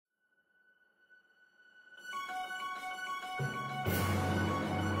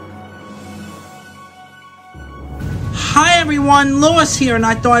Hi everyone, Lois here, and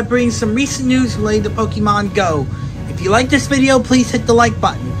I thought I'd bring some recent news related to Pokemon Go. If you like this video, please hit the like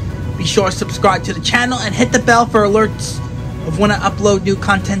button. Be sure to subscribe to the channel and hit the bell for alerts of when I upload new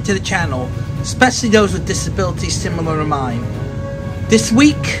content to the channel, especially those with disabilities similar to mine. This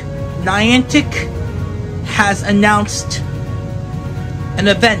week, Niantic has announced an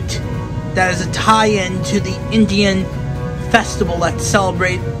event that is a tie-in to the Indian festival that's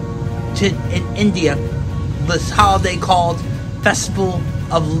celebrated in India, this holiday called Festival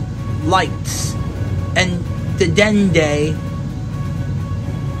of Lights, and the Dende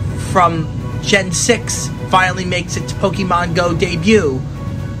from Gen 6 finally makes its Pokemon Go debut.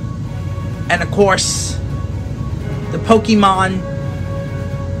 And of course, the Pokemon,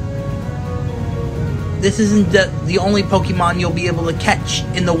 this isn't the only Pokemon you'll be able to catch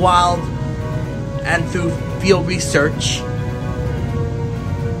in the wild and through field research,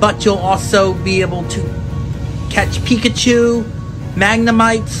 but you'll also be able to catch Pikachu,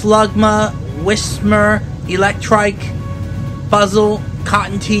 Magnemite, Slugma, Whismur, Electrike, Buzzle,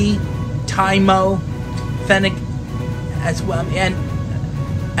 Cottonee, Tymo, Fennec as well, and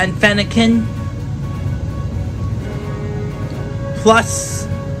Fennekin, plus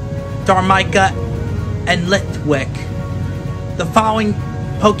Darmika and Litwick. The following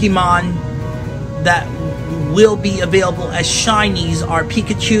Pokemon that will be available as shinies are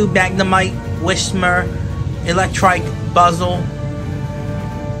Pikachu, Magnemite, Whismur, Electrike, Buzzle,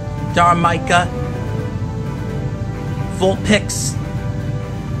 Darmika, Vulpix,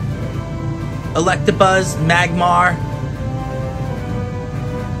 Electabuzz, Magmar,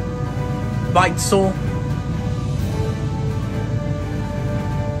 Bitesel,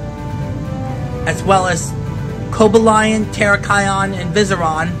 as well as Cobalion, Terrakion, and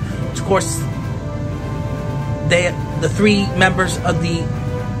Viseron. Of course, the three members of the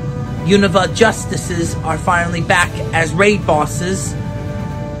Unova Justices are finally back as raid bosses.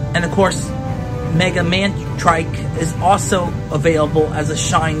 And of course, Mega Mantrike is also available as a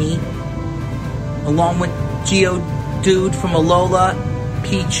shiny, along with Geodude from Alola,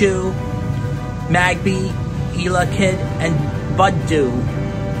 Pichu, Magby, Elekid, and Budew.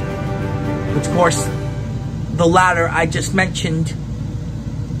 Which, of course, the latter I just mentioned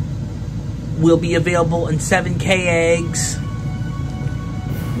will be available in 7K eggs,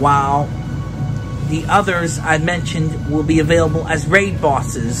 while the others I mentioned will be available as raid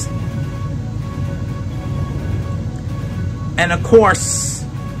bosses. And of course,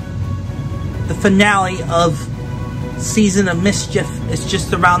 the finale of Season of Mischief is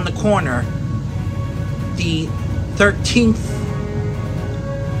just around the corner. The 13th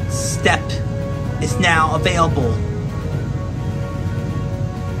step is now available.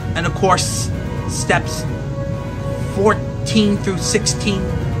 And of course, steps 14 through 16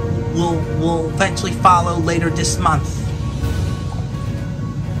 will eventually follow later this month.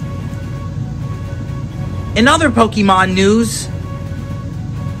 In other Pokemon news,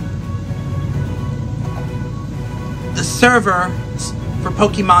 the servers for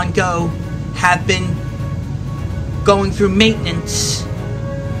Pokemon Go have been going through maintenance,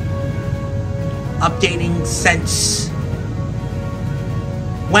 updating since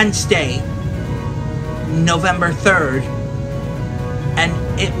Wednesday, November 3rd,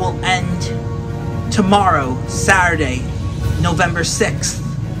 and it will end tomorrow, Saturday, November 6th.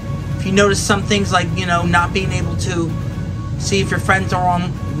 If you notice some things like, not being able to see if your friends are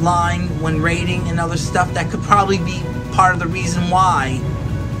online when raiding and other stuff, that could probably be part of the reason why.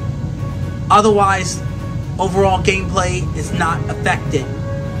 Otherwise, overall gameplay is not affected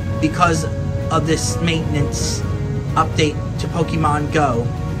because of this maintenance update to Pokemon Go.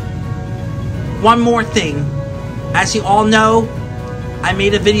 One more thing. As you all know, I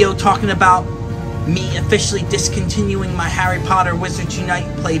made a video talking about me officially discontinuing my Harry Potter Wizards Unite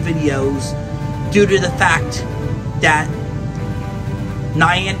play videos due to the fact that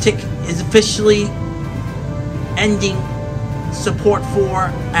Niantic is officially ending support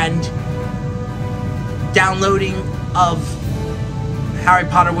for and downloading of Harry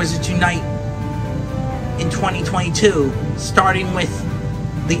Potter Wizards Unite in 2022, starting with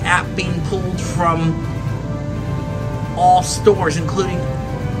the app being pulled from all stores, including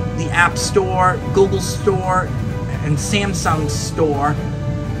the App Store, Google Store, and Samsung Store.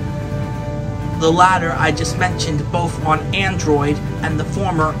 The latter I just mentioned, both on Android and the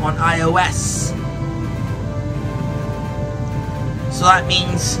former on iOS. So that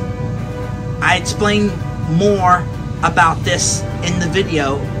means I explain more about this in the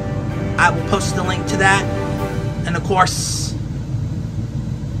video. I will post the link to that, and of course,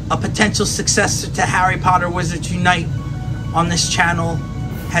 a potential successor to Harry Potter Wizards Unite on this channel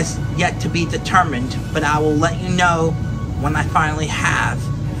has yet to be determined, but I will let you know when I finally have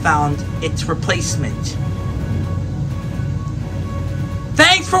found its replacement.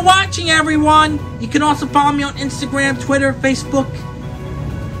 Thanks for watching, everyone! You can also follow me on Instagram, Twitter, Facebook,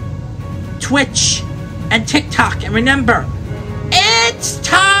 Twitch, and TikTok. And remember, it's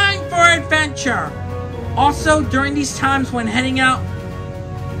time for adventure! Also, during these times when heading out,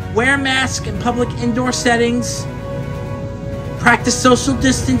 wear a mask in public indoor settings, practice social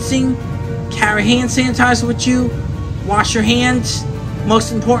distancing, carry hand sanitizer with you, wash your hands,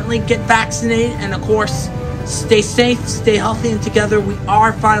 most importantly, get vaccinated, and of course, stay safe, stay healthy, and together. We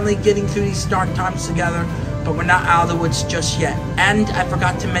are finally getting through these dark times together, but we're not out of the woods just yet. And I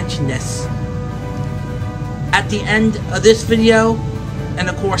forgot to mention this. At the end of this video, and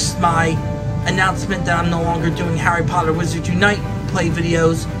of course my announcement that I'm no longer doing Harry Potter Wizards Unite play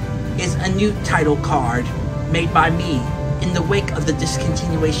videos, is a new title card made by me in the wake of the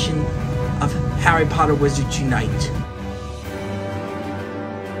discontinuation of Harry Potter Wizards Unite.